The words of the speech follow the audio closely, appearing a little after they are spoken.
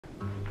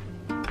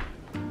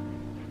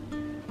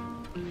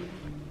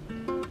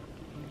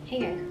Hey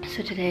guys,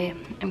 so today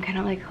I'm kind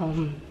of like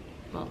home.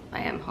 Well,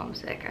 I am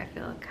homesick. I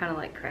feel kind of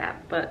like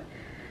crap, but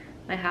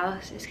my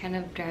house is kind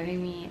of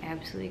driving me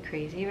absolutely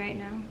crazy right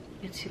now.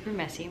 It's super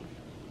messy.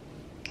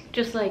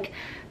 Just like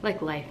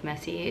life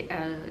messy.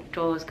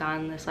 Joel was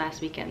gone this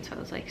last weekend, so I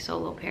was like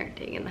solo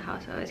parenting in the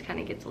house. It always kind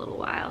of gets a little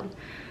wild.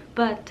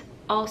 But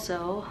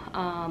also,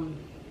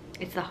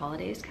 it's the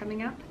holidays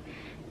coming up.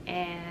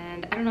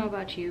 And I don't know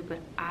about you, but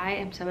I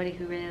am somebody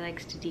who really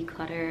likes to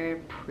declutter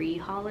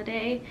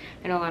pre-holiday.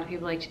 I know a lot of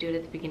people like to do it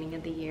at the beginning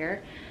of the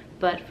year,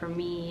 but for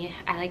me,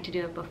 I like to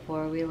do it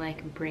before we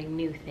like bring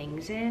new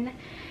things in.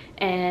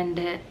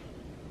 And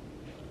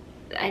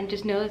I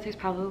just know that there's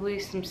probably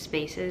some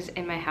spaces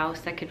in my house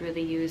that could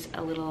really use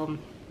a little,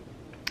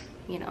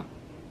 you know,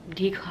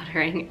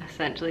 decluttering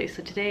essentially.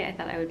 So today I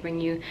thought I would bring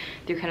you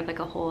through kind of like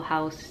a whole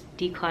house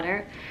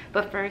declutter.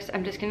 But first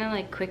I'm just gonna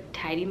like quick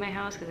tidy my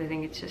house because I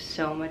think it's just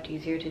so much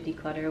easier to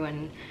declutter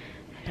when,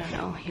 I don't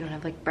know, you don't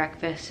have like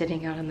breakfast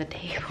sitting out on the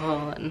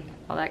table and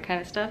all that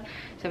kind of stuff.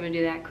 So I'm gonna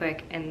do that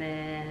quick and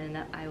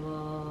then I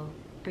will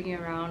bring you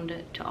around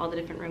to all the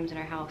different rooms in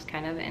our house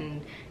kind of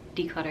and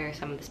declutter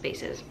some of the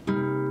spaces.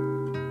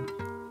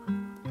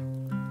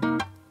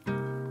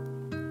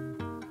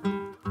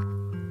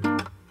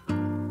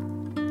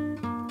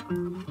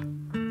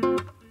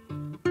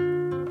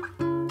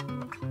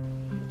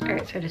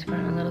 Alright, so I just put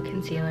on a little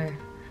concealer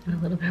and a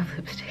little bit of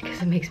lipstick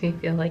because it makes me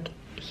feel like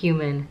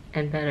human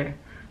and better.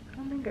 I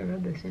don't think I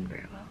rubbed this in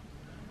very well.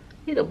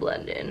 It'll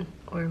blend in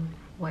or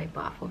wipe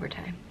off over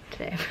time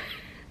today.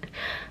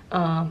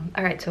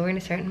 Alright, so we're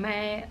gonna start in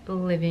my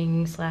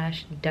living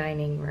slash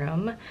dining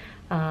room.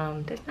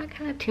 There's not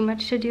kind of too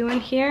much to do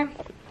in here.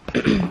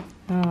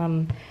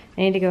 I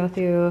need to go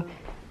through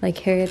like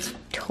Harriet's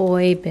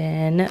toy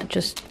bin,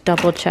 just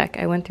double check.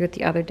 I went through it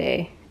the other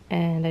day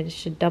and I just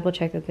should double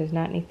check that there's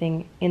not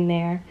anything in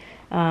there.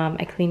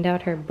 I cleaned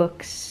out her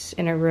books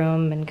in her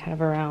room and kind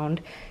of around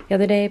the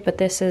other day, but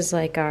this is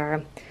like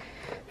our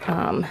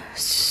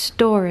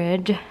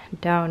storage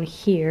down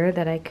here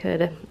that I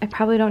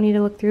probably don't need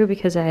to look through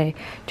because I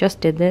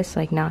just did this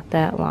like not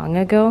that long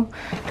ago,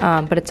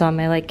 but it's all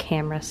my like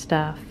camera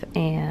stuff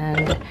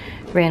and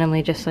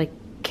randomly just like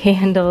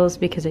candles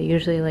because I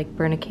usually like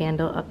burn a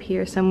candle up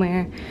here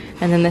somewhere.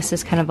 And then this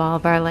is kind of all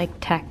of our like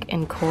tech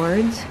and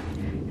cords.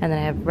 And then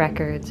I have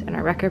records and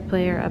a record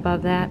player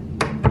above that.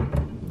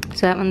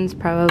 So that one's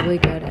probably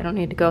good. I don't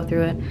need to go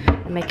through it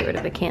and make get rid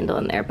of the candle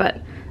in there.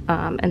 But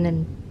and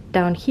then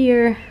down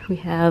here we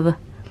have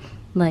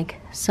like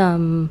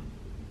some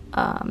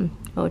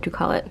what would you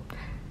call it?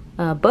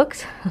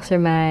 Books. Those are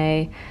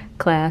my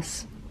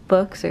class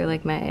books or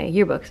like my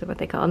yearbooks are what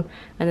they called.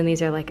 And then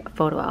these are like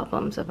photo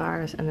albums of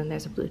ours. And then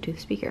there's a Bluetooth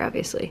speaker,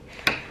 obviously.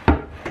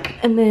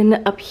 And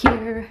then up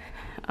here,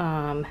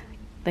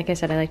 like I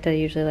said, I like to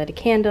usually light a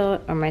candle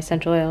or my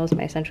essential oils.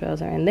 My essential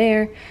oils are in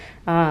there.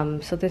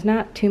 So there's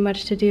not too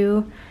much to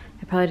do.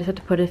 I probably just have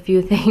to put a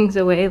few things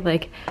away.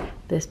 Like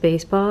this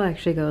baseball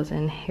actually goes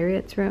in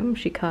Harriet's room.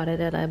 She caught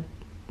it at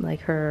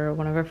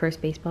one of her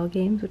first baseball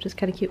games, which is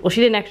kind of cute. Well,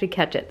 she didn't actually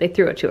catch it. They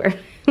threw it to her.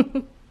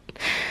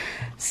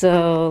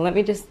 So let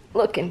me just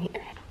look in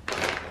here.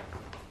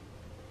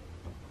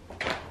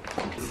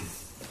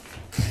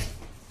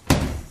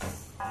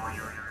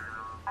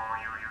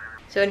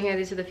 So in here,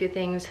 these are the few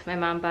things. My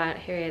mom bought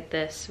Harriet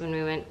this when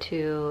we went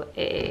to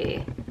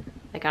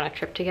on a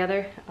trip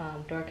together,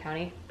 Door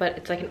County. But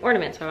it's like an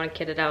ornament, so I want to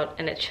kit it out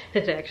and it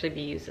should actually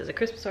be used as a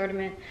Christmas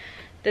ornament.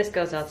 This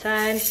goes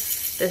outside.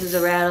 This is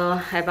a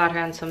rattle. I bought her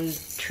on some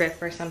trip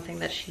or something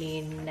that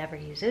she never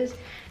uses.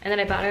 And then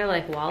I bought her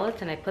like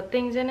wallets and I put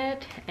things in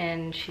it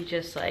and she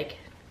just like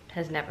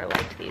has never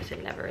liked these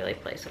and never really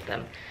plays with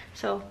them.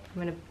 So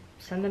I'm gonna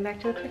send them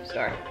back to the thrift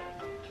store.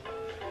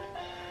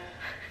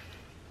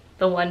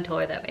 The one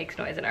toy that makes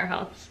noise in our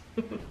house.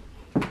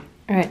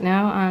 All right,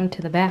 now on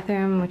to the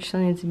bathroom, which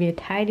still needs to be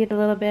tidied a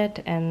little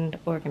bit and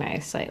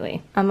organized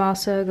slightly. I'm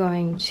also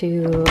going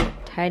to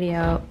tidy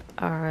out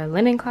our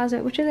linen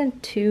closet, which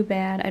isn't too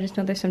bad. I just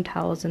know there's some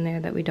towels in there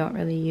that we don't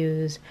really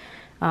use.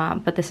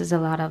 But this is a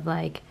lot of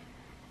like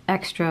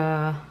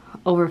extra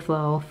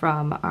overflow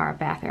from our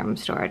bathroom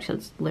storage. So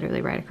it's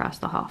literally right across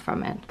the hall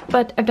from it.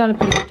 But I've done a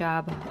pretty good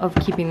job of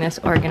keeping this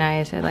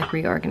organized. I like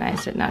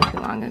reorganized it not too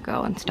long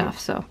ago and stuff,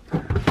 so.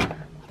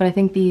 But I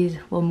think these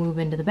will move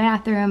into the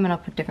bathroom and I'll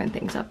put different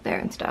things up there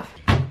and stuff.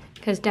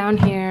 Because down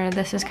here,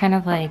 this is kind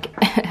of like,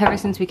 ever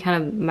since we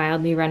kind of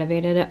mildly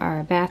renovated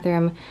our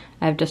bathroom,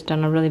 I've just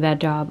done a really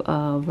bad job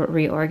of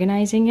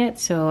reorganizing it.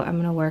 So I'm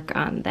gonna work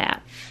on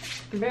that.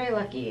 I'm very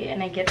lucky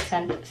and I get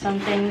sent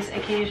some things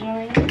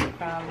occasionally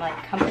from like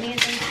companies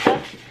and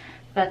stuff,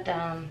 but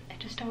I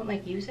just don't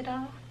like use it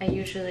all. I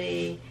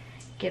usually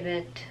give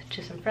it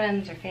to some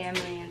friends or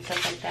family and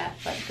stuff like that,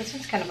 but this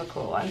is kind of a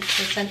cool one. They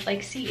sent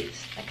like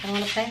seeds. I kind of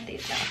want to plant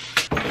these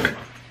now.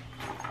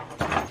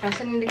 I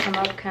also need to come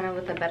up kind of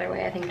with a better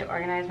way, I think, to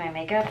organize my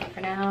makeup.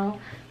 For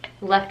now,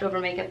 leftover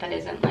makeup that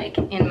isn't like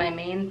in my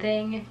main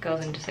thing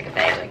goes in just like a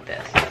bag like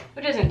this,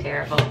 which isn't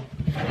terrible.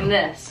 And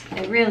this,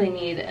 I really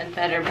need a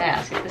better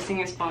basket. This thing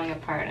is falling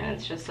apart and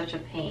it's just such a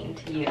pain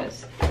to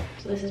use.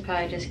 So this is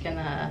probably just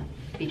gonna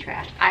be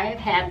trashed. I have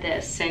had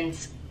this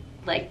since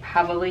like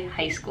probably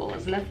high school.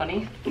 Isn't that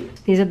funny?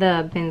 These are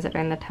the bins that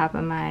are in the top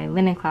of my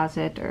linen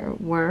closet, or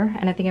were,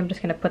 and I think I'm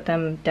just gonna put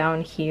them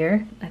down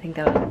here. I think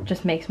that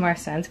just makes more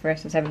sense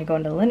versus having to go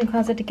into the linen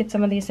closet to get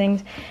some of these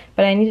things.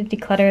 But I need to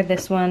declutter.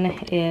 This one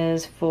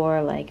is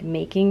for like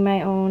making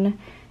my own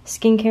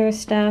skincare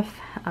stuff.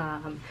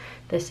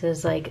 This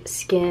is like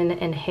skin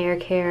and hair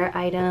care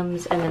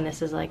items, and then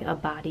this is like a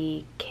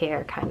body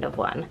care kind of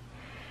one.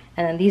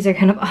 And then these are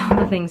kind of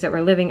all the things that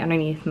were living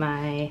underneath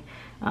my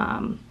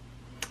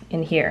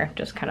in here,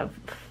 just kind of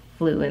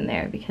flew in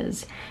there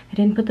because I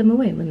didn't put them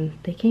away when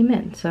they came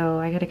in. So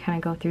I gotta kind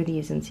of go through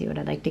these and see what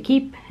I'd like to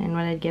keep and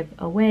what I'd give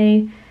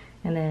away,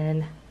 and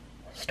then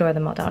store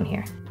them all down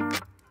here.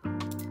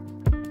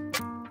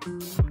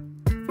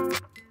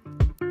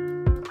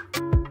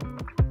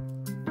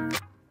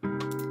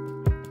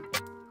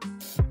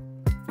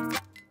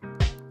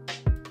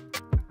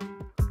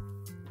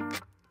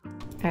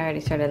 I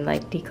already started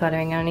like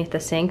decluttering underneath the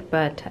sink,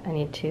 but I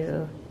need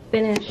to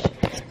finish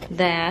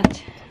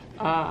that.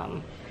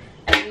 I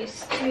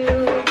used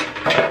to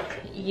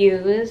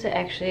use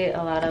actually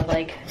a lot of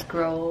like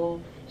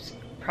Grove's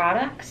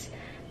products,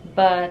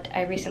 but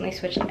I recently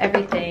switched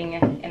everything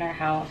in our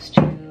house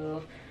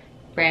to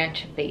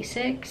Branch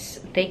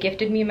Basics. They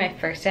gifted me my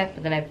first set,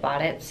 but then I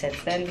bought it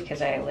since then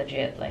because I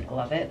legit like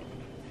love it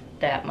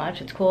that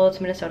much. It's cool. It's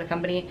a Minnesota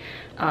company,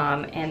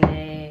 and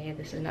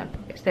this is not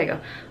focused. There you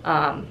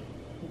go.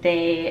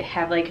 They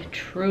have like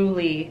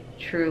truly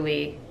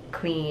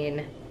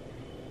clean,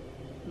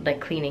 like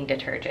cleaning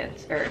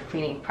detergents or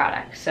cleaning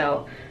products.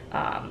 So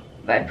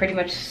but I pretty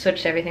much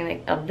switched everything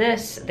like of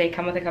this. They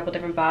come with a couple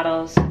different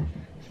bottles.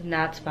 This is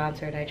not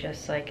sponsored. I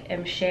just like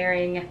am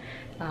sharing.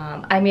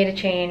 I made a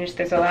change.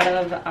 There's a lot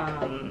of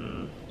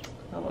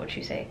what would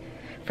you say,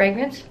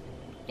 fragrance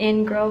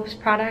in Grove's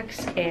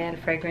products, and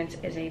fragrance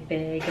is a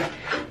big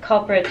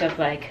culprit of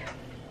like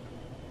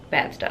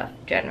bad stuff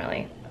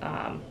generally.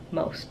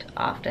 Most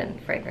often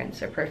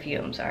fragrance or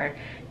perfumes are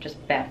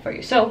just bad for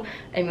you. So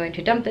I'm going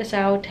to dump this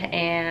out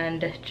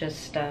and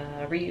just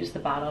reuse the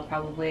bottle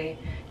probably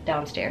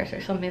downstairs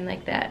or something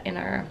like that in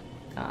our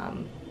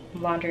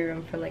laundry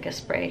room for like a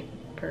spray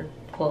for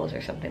clothes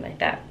or something like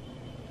that.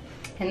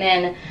 And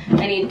then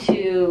I need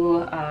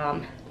to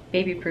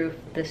baby proof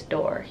this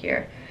door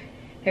here.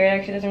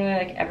 Harriet actually doesn't really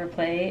like ever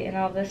play in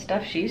all this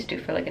stuff. She used to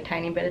for like a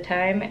tiny bit of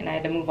time, and I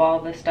had to move all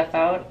this stuff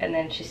out, and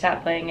then she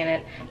stopped playing in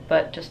it.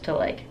 But just to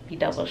like be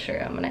double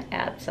sure, I'm gonna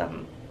add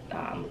some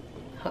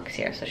hooks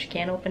here so she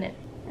can't open it.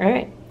 All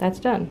right, that's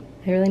done.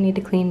 I really need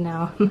to clean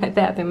now my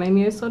bathroom. My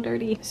mirror's so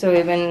dirty. So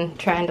we've been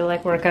trying to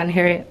like work on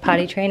Harriet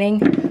potty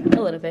training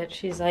a little bit.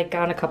 She's like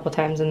gone a couple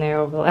times in there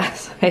over the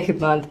last like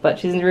month, but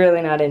she's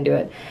really not into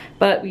it.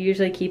 But we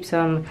usually keep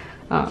some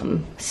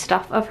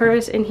stuff of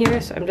hers in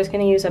here, so I'm just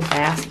gonna use a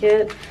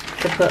basket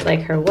to put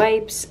like her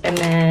wipes, and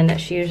then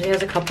she usually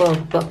has a couple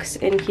of books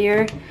in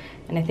here,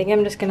 and I think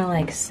I'm just gonna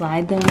like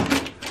slide them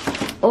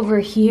over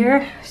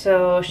here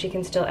so she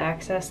can still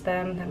access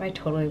them. That might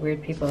totally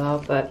weird people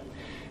out, but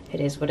it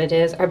is what it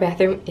is. Our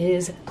bathroom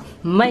is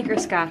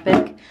microscopic.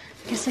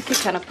 I guess I could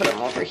kind of put them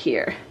over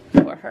here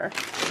for her.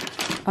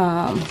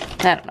 I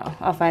don't know,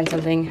 I'll find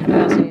something.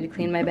 I also need to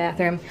clean my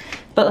bathroom,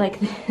 but like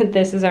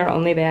this is our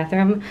only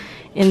bathroom.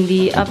 In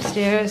the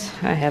upstairs,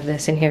 I have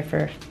this in here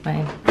for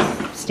my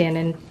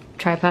stand-in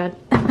tripod.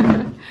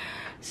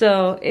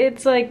 So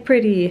it's like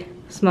pretty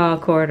small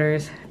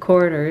quarters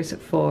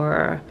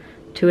for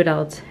 2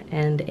 adults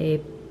and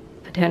a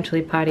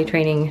potentially potty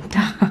training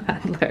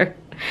toddler.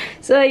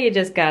 So you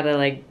just gotta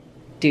like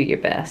do your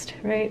best,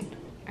 right?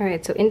 All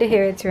right, so into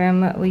Harriet's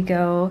room we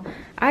go.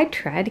 I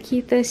try to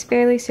keep this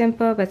fairly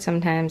simple, but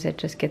sometimes it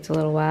just gets a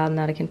little wild and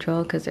out of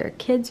control because they're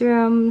kids'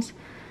 rooms.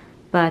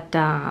 But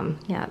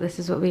yeah, this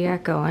is what we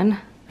got going.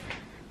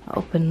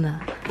 I'll open the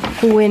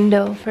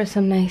window for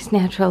some nice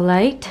natural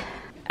light.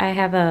 I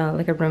have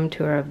like a room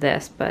tour of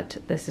this, but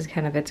this is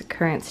kind of its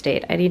current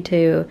state.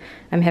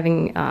 I'm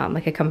having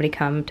like a company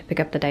come to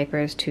pick up the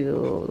diapers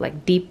to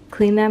like deep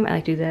clean them. I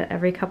like to do that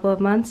every couple of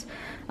months.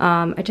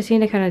 I just need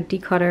to kind of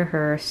declutter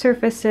her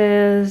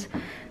surfaces,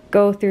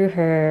 go through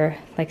her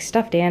like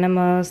stuffed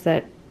animals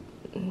that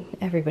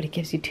everybody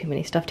gives you too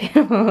many stuffed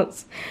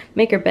animals.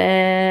 Make her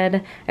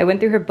bed. I went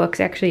through her books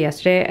actually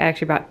yesterday. I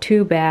actually bought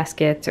 2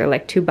 baskets or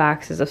like 2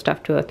 boxes of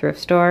stuff to a thrift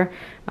store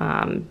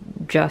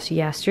just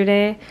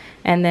yesterday.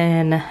 And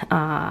then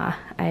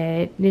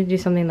I need to do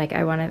something like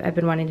I've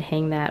been wanting to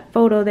hang that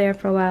photo there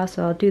for a while,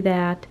 so I'll do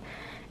that.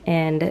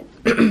 And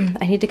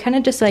I need to kind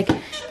of just like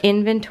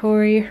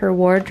inventory her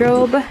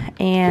wardrobe,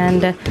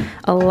 and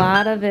a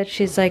lot of it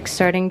she's like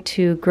starting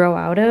to grow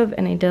out of,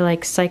 and I need to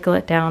like cycle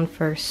it down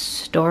for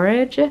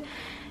storage.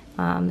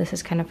 This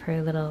is kind of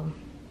her little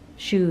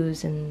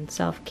shoes and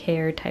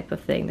self-care type of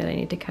thing that I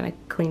need to kind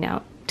of clean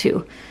out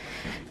too.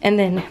 And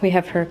then we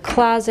have her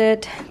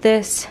closet.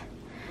 This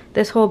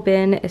this whole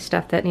bin is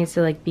stuff that needs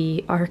to like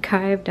be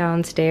archived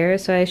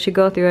downstairs, so I should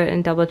go through it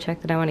and double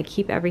check that I want to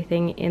keep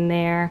everything in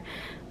there.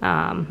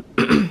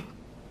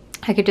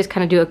 I could just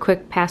kind of do a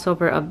quick pass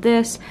over of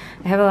this.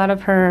 I have a lot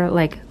of her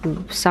like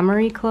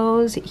summery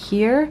clothes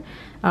here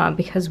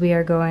because we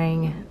are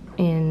going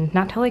in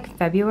not till like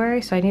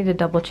February, so I need to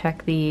double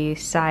check the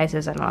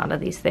sizes on a lot of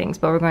these things.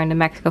 But we're going to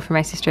Mexico for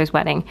my sister's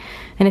wedding,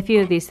 and a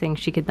few of these things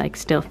she could like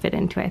still fit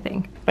into, I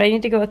think. But I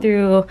need to go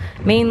through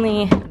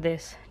mainly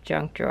this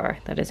junk drawer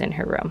that is in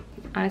her room.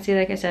 Honestly,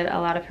 like I said, a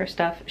lot of her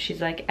stuff,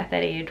 she's like at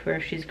that age where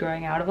she's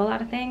growing out of a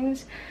lot of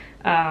things.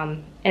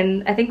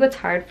 And I think what's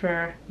hard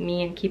for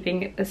me in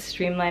keeping as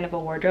streamlined of a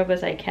wardrobe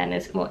as I can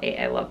is, well,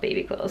 I love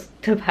baby clothes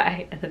to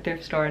buy at the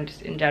thrift store and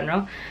just in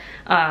general.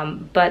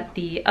 But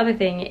the other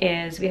thing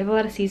is we have a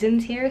lot of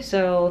seasons here,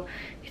 so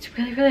it's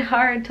really, really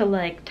hard to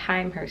like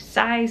time her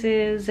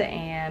sizes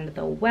and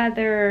the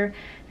weather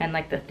and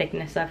like the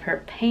thickness of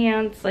her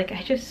pants. Like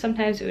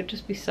sometimes it would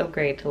just be so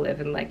great to live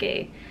in like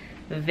a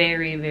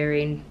very,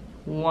 very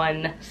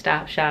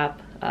one-stop shop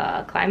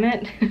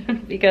climate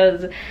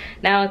because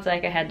now it's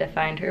like I had to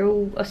find her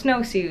a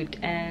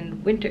snowsuit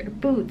and winter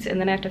boots, and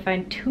then I have to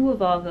find 2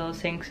 of all of those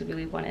things because we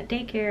leave one at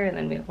daycare and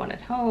then we have one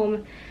at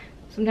home.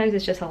 Sometimes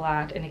it's just a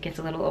lot and it gets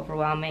a little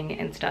overwhelming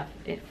and stuff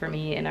for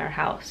me in our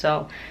house,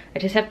 so I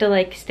just have to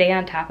like stay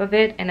on top of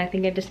it. And I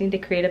think I just need to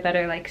create a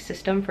better like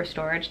system for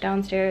storage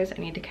downstairs.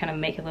 I need to kind of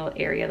make a little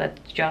area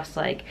that's just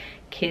like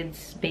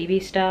kids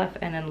baby stuff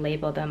and then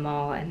label them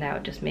all, and that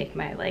would just make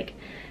my like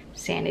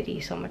sanity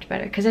so much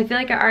better, because I feel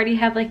like I already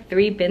have like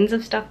 3 bins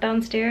of stuff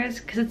downstairs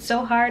because it's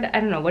so hard.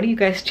 I don't know, what do you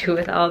guys do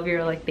with all of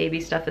your like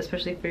baby stuff,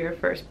 especially for your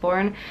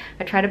firstborn?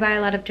 I try to buy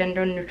a lot of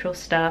gender neutral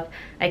stuff.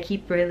 I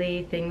keep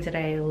really things that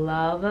I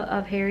love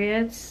of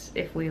Harriet's,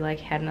 if we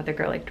like had another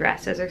girl, like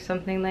dresses or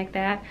something like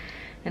that,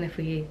 and if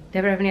we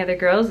never have any other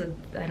girls,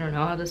 I don't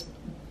know, I'll just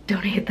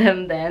donate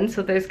them then.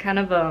 So there's kind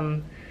of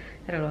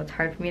I don't know, it's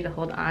hard for me to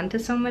hold on to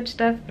so much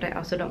stuff, but I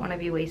also don't want to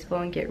be wasteful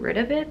and get rid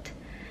of it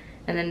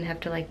and then have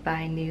to like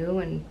buy new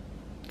and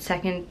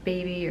second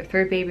baby or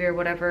third baby or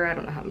whatever. I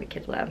don't know how many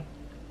kids will have.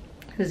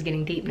 This is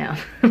getting deep now.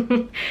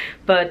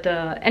 But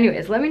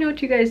anyways, let me know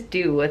what you guys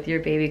do with your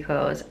baby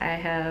clothes.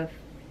 I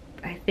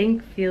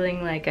think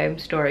feeling like I'm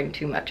storing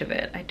too much of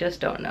it. I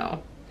just don't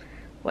know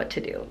what to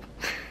do.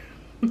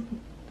 All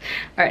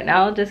right,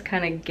 now I'll just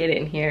kind of get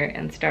in here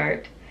and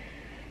start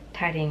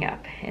tidying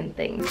up and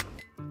things.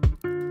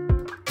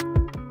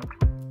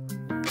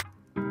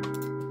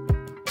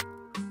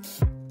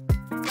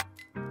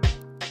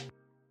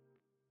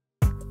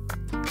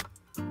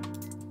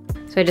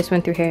 So I just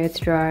went through Harriet's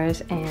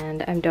drawers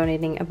and I'm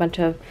donating a bunch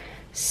of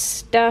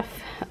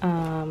stuff.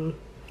 Some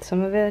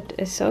of it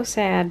is so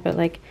sad, but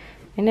like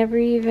I never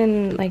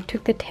even like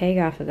took the tag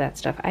off of that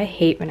stuff. I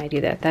hate when I do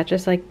that. That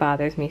just like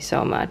bothers me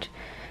so much.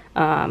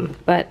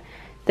 But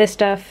this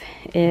stuff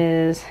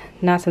is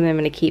not something I'm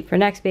going to keep for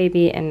next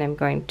baby, and I'm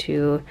going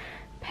to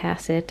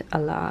pass it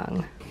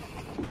along.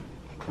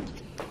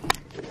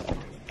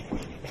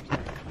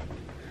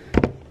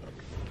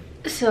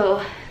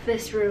 So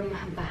this room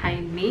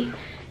behind me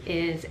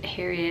is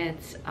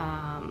Harriet's,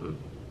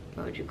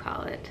 what would you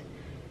call it?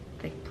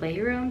 Like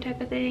playroom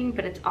type of thing,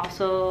 but it's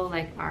also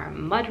like our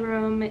mud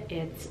room.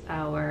 It's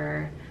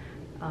our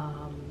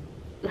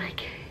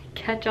like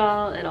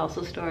catch-all. It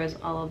also stores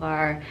all of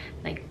our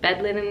like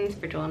bed linens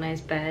for Joel and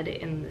I's bed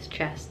in this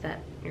chest that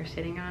you're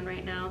sitting on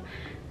right now,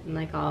 and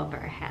like all of our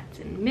hats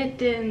and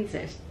mittens.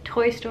 There's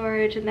toy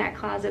storage in that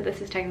closet.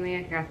 This is technically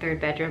like our 3rd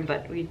bedroom,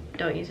 but we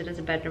don't use it as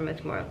a bedroom.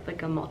 It's more of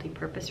like a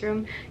multi-purpose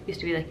room. It used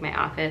to be like my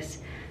office,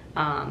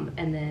 and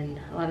then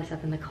a lot of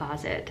stuff in the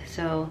closet.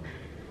 So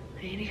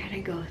I need to kind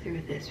of go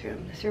through this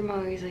room. This room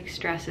always like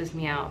stresses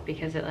me out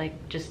because it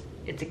like just,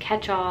 it's a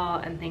catch-all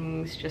and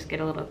things just get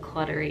a little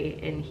cluttery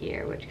in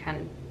here, which kind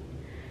of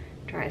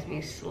drives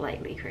me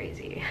slightly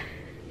crazy.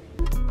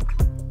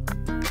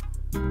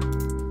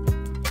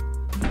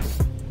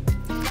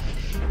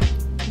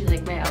 You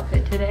like my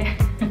outfit today?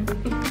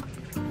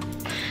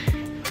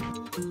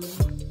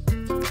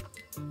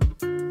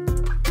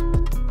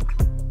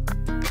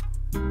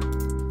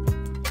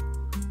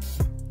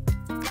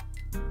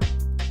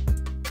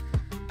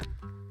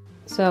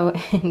 So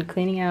in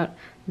cleaning out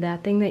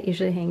that thing that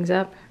usually hangs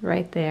up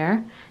right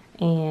there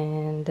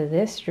and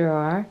this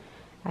drawer,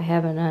 I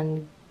have an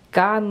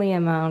ungodly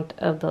amount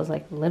of those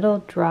like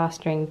little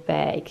drawstring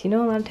bags. You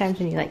know, a lot of times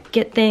when you like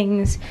get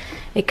things,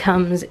 it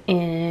comes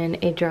in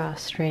a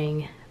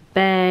drawstring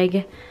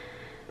bag.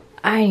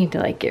 I need to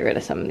like get rid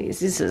of some of these.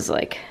 This is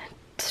like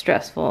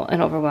stressful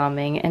and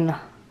overwhelming, and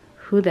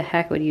who the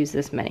heck would use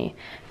this many?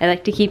 I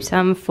like to keep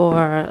some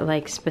for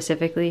like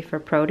specifically for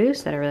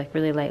produce that are like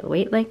really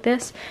lightweight like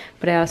this,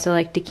 but I also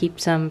like to keep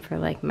some for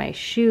like my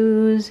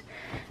shoes,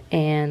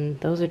 and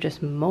those are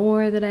just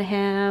more that I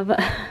have.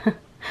 All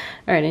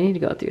right, I need to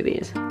go through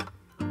these.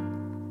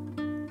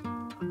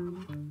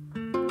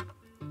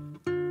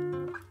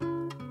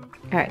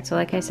 All right, so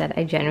like I said,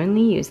 I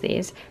genuinely use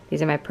these.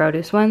 These are my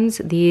produce ones.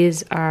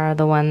 These are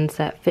the ones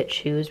that fit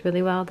shoes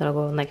really well. That'll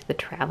go in like the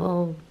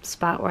travel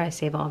spot where I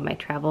save all of my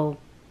travel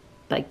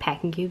like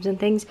packing cubes and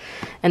things.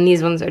 And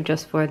these ones are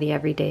just for the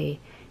everyday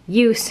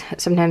use.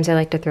 Sometimes I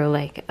like to throw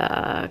like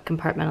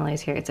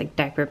compartmentalized Harriet's like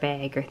diaper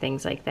bag or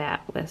things like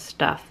that with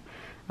stuff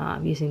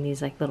using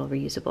these like little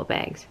reusable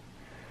bags.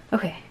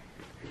 Okay,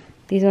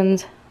 these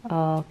ones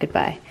all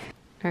goodbye.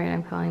 All right,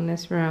 I'm calling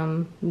this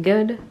room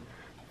good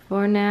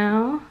for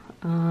now.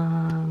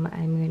 I'm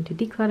going to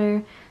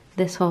declutter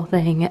this whole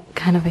thing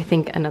kind of, I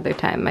think, another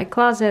time. My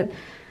closet,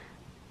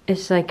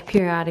 it's like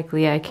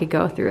periodically I could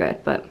go through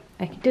it, but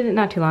I did it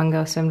not too long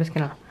ago, so I'm just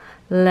gonna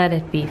let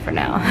it be for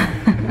now.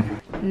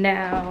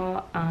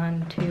 Now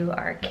on to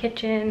our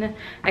kitchen.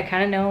 I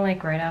kind of know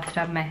like right off the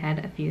top of my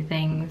head a few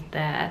things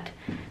that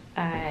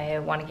I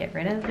want to get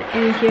rid of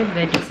in here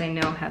that I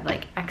know have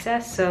like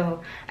excess.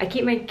 So I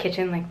keep my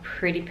kitchen like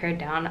pretty pared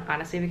down,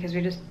 honestly, because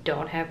we just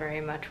don't have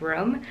very much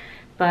room.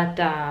 But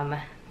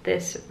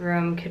this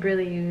room could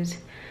really use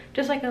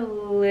just like a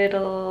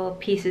little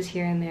pieces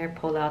here and there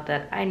pulled out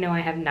that I know I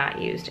have not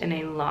used in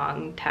a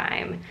long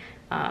time.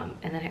 And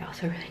then I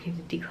also really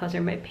need to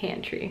declutter my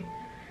pantry.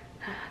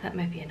 That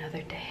might be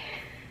another day.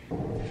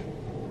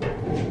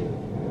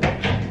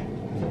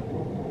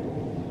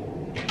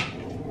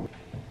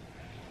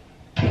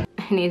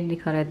 I need to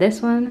declutter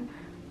this one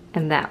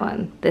and that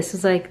one. This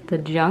is like the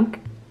junk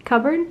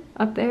cupboard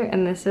up there,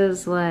 and this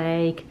is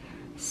like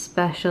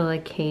special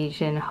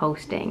occasion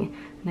hosting.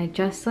 And I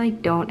just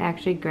like don't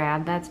actually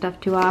grab that stuff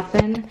too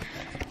often.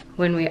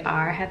 When we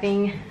are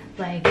having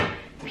like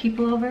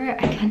people over,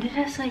 I tend to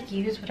just like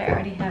use what I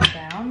already have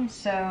down,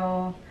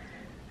 so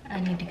I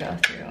need to go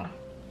through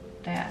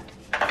that.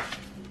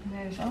 And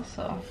there's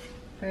also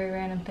very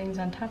random things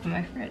on top of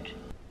my fridge.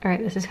 All right,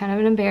 this is kind of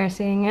an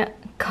embarrassing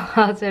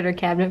closet or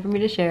cabinet for me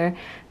to share,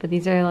 but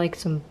these are like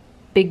some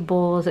big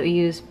bowls that we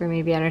use for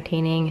maybe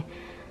entertaining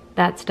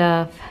that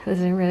stuff. This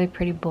is a really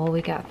pretty bowl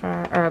we got for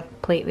our, or a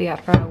plate we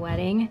got for our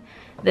wedding.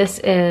 This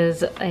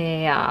is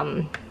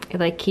a, it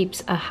like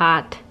keeps a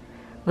hot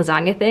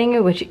lasagna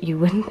thing, which you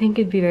wouldn't think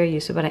it'd be very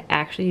useful, but I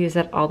actually use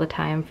that all the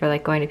time for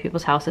like going to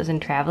people's houses and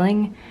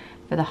traveling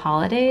for the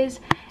holidays.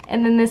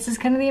 And then this is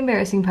kind of the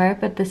embarrassing part,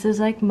 but this is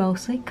like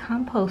mostly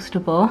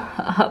compostable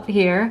up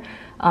here.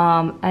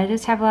 I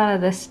just have a lot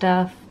of this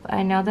stuff.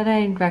 I know that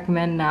I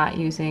recommend not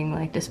using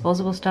like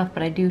disposable stuff,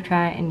 but I do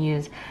try and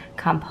use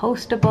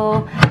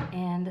compostable,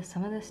 and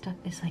some of this stuff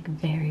is like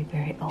very,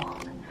 very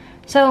old.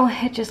 So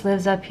it just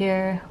lives up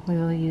here. We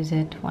will use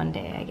it one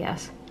day, I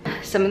guess.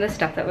 Some of the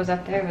stuff that was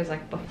up there was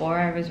like before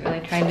I was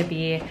really trying to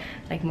be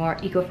like more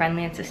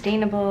eco-friendly and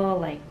sustainable,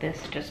 like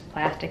this just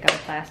plastic out of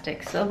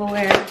plastic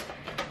silverware.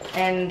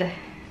 And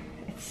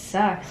it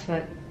sucks,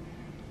 but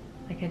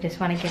like I just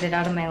want to get it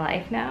out of my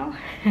life now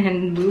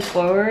and move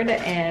forward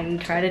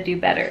and try to do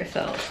better.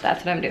 So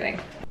that's what I'm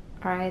doing.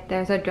 All right,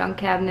 there's our junk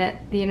cabinet.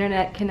 The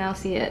internet can now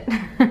see it.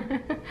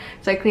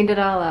 So I cleaned it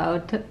all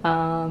out.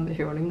 If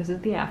you're wondering, this is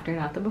the after,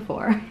 not the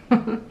before.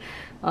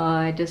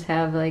 I just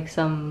have like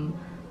some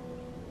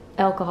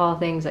alcohol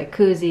things like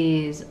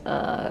koozies,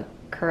 a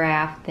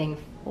carafe thing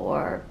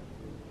for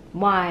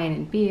wine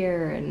and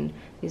beer, and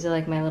these are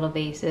like my little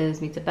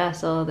vases. Meets a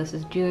vessel. This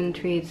is June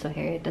treats, so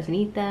Harriet doesn't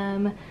eat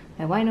them.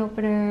 My wine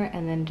opener,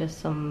 and then just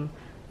some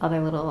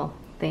other little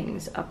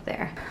things up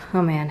there.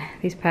 Oh man,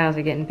 these piles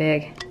are getting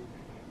big.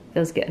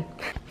 Feels good.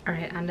 All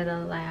right, on to the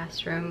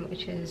last room,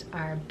 which is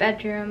our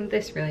bedroom.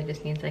 This really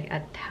just needs like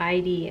a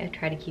tidy. I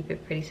try to keep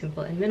it pretty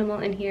simple and minimal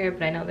in here,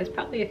 but I know there's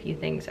probably a few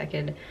things I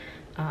could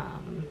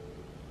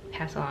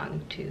pass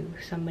along to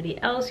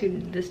somebody else who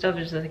this stuff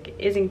is like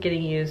isn't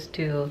getting used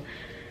to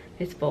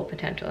its full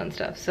potential and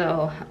stuff.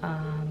 So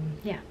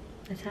yeah,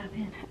 let's hop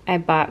in. I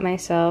bought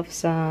myself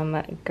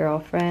some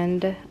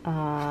Girlfriend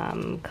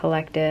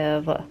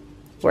collective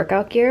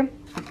workout gear,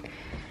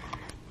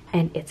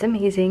 and it's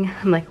amazing.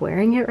 I'm like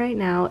wearing it right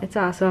now. It's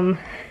awesome.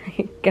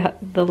 I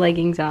got the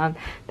leggings on.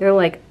 They're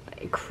like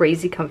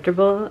crazy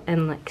comfortable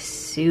and like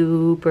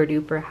super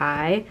duper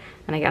high,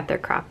 and I got their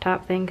crop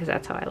top thing because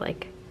that's how I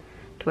like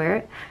to wear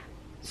it.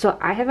 So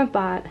I haven't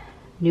bought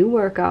new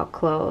workout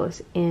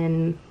clothes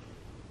in,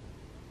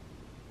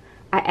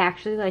 I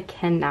actually like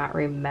cannot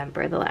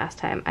remember the last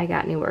time I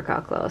got new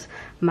workout clothes.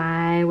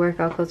 My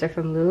workout clothes are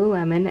from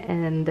Lululemon,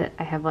 and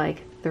I have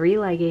like 3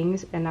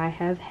 leggings, and I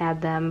have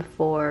had them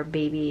for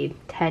maybe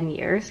 10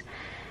 years.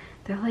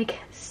 They're like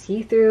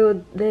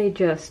see-through. They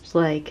just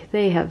like,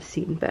 they have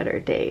seen better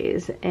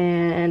days.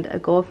 And a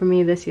goal for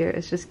me this year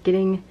is just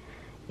getting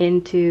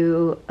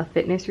into a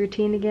fitness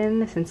routine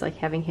again since like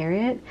having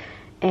Harriet.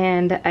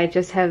 And I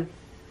just have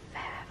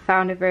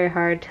found it very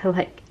hard to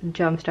like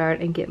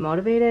jumpstart and get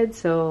motivated.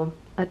 So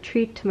a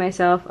treat to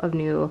myself of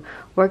new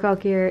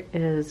workout gear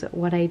is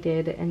what I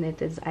did, and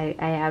it is, I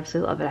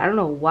absolutely love it. I don't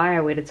know why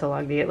I waited so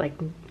long to get like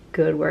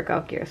good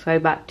workout gear. So I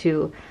bought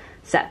 2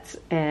 sets,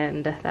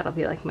 and that'll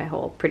be like my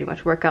whole pretty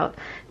much workout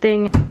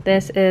thing.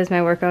 This is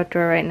my workout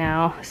drawer right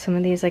now. Some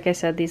of these, like I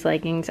said, these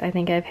leggings I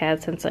think I've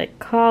had since like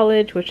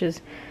college, which is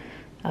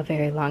a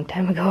very long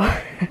time ago.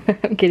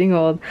 I'm getting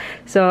old.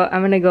 So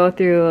I'm gonna go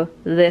through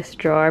this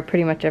drawer.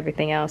 Pretty much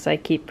everything else I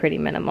keep pretty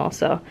minimal.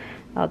 So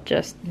I'll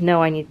just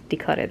know I need to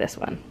declutter this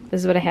one.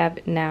 This is what I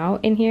have now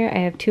in here. I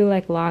have two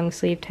like long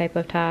sleeve type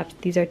of tops.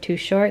 These are two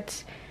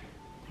shorts.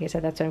 Like I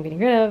said, that's what I'm getting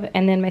rid of.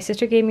 And then my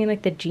sister gave me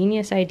like the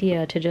genius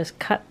idea to just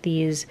cut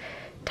these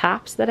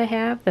tops that I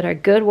have that are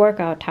good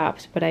workout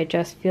tops, but I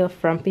just feel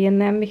frumpy in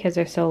them because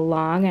they're so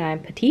long and I'm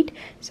petite.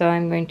 So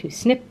I'm going to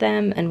snip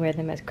them and wear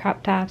them as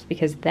crop tops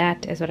because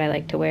that is what I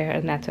like to wear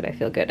and that's what I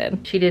feel good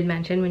in. She did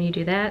mention when you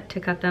do that to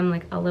cut them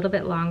like a little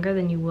bit longer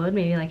than you would,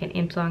 maybe like an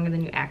inch longer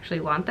than you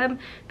actually want them,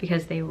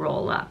 because they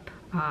roll up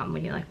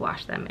when you like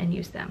wash them and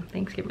use them.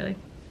 Thanks, Kimberly.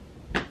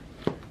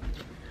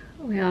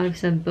 We all have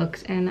some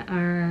books in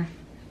our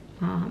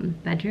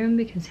bedroom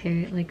because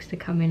Harriet likes to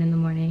come in the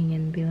morning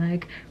and be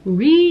like,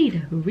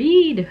 read,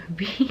 read,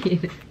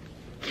 read.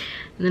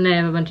 And then I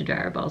have a bunch of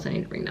dryer balls I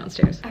need to bring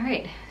downstairs. All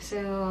right,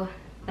 so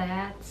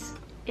that's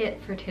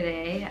it for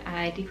today.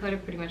 I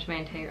decluttered pretty much my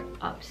entire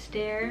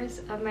upstairs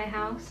of my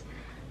house.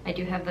 I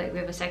do have like, we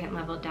have a second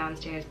level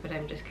downstairs, but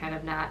I'm just kind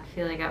of not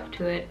feeling up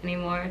to it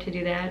anymore to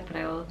do that, but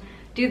I will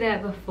do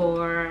that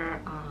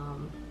before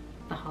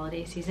the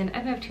holiday season. I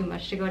don't have too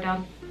much to go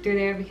down through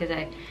there because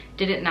I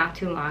did it not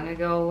too long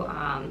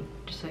ago,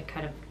 just like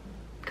kind of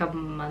a couple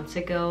months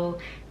ago.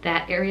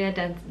 That area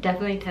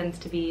definitely tends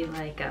to be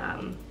like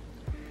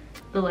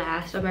the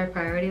last on my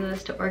priority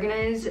list to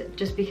organize,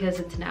 just because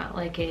it's not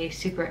like a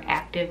super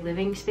active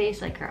living space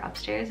like our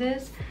upstairs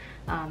is.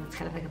 It's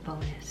kind of like a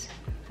bonus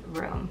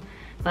room.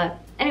 But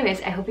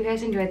anyways, I hope you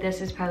guys enjoyed this.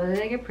 It's probably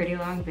like a pretty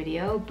long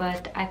video,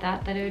 but I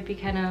thought that it would be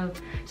kind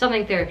of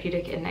something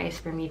therapeutic and nice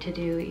for me to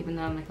do, even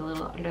though I'm like a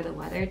little under the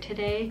weather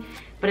today.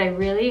 But I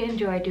really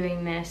enjoy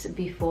doing this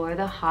before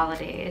the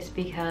holidays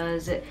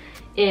because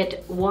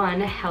it, one,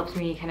 helps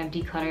me kind of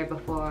declutter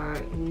before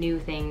new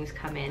things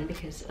come in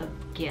because of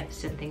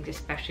gifts and things,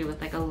 especially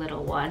with like a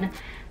little one.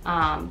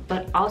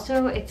 But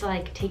also it's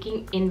like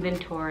taking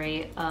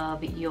inventory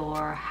of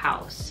your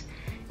house.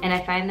 And I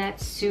find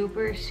that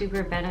super,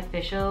 super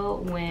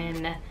beneficial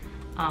when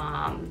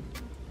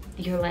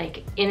you're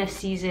like in a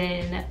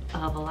season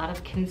of a lot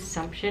of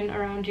consumption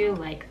around you,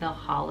 like the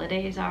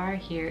holidays are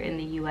here in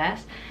the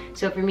US.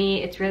 So for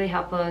me, it's really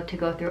helpful to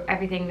go through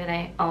everything that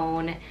I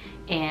own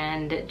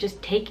and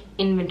just take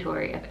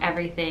inventory of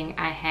everything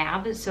I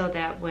have, so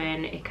that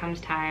when it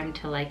comes time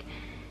to like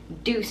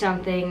do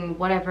something,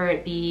 whatever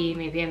it be,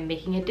 maybe I'm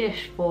making a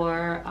dish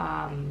for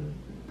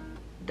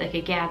like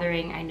a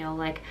gathering, I know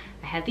like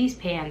I have these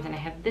pans and I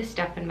have this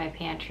stuff in my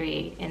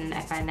pantry, and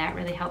I find that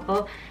really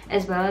helpful.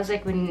 As well as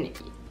like when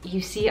you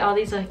see all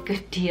these like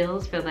good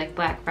deals for like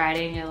Black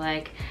Friday and you're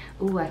like,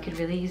 ooh, I could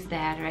really use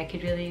that, or I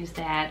could really use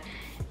that.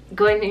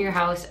 Going to your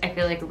house, I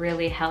feel like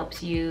really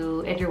helps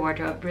you, and your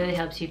wardrobe really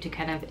helps you to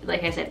kind of,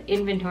 like I said,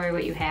 inventory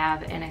what you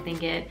have. And I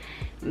think it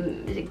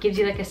gives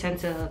you like a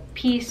sense of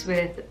peace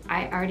with,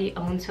 I already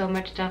own so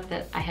much stuff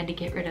that I had to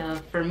get rid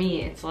of. For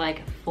me, it's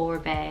like 4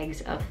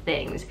 bags of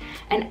things.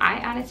 And I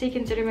honestly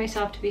consider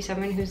myself to be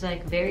someone who's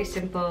like very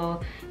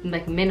simple,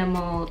 like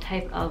minimal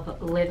type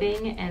of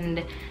living.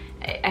 And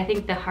I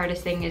think the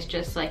hardest thing is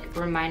just like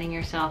reminding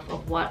yourself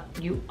of what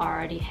you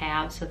already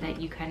have, so that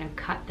you kind of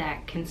cut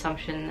that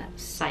consumption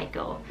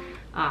cycle.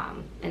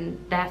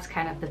 And that's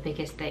kind of the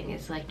biggest thing,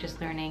 is like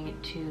just learning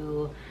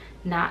to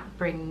not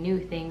bring new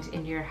things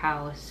into your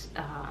house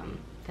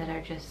that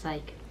are just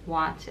like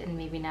wants and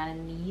maybe not a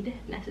need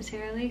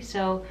necessarily.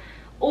 So,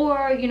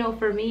 or, you know,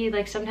 for me,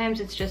 like sometimes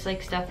it's just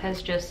like stuff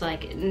has just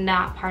like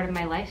not part of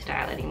my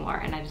lifestyle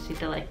anymore, and I just need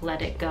to like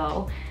let it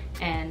go.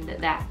 And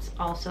that's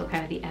also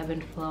kind of the ebb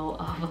and flow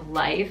of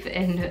life.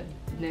 And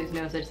there's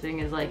no such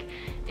thing as like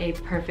a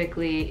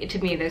perfectly, to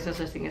me, there's no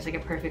such thing as like a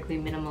perfectly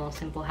minimal,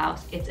 simple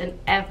house. It's an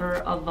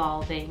ever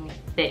evolving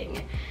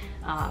thing.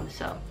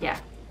 So yeah,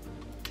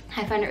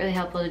 I find it really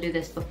helpful to do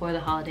this before the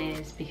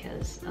holidays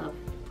because of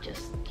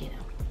just, you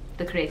know,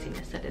 the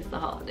craziness that is the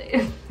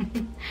holidays.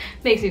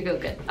 Makes me feel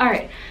good. All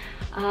right,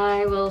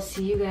 I will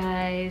see you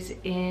guys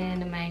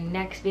in my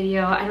next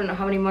video. I don't know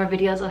how many more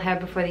videos I'll have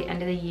before the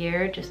end of the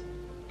year, just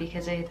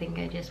because I think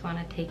I just want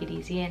to take it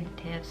easy and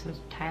to have some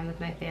time with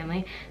my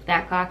family.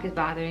 That clock is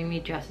bothering me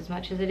just as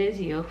much as it is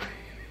you.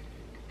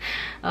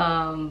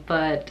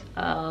 But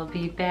I'll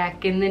be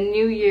back in the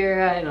new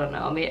year. I don't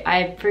know.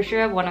 I for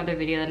sure have one other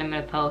video that I'm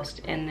gonna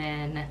post, and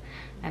then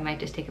I might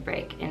just take a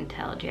break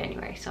until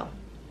January. So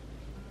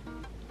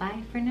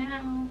bye for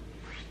now.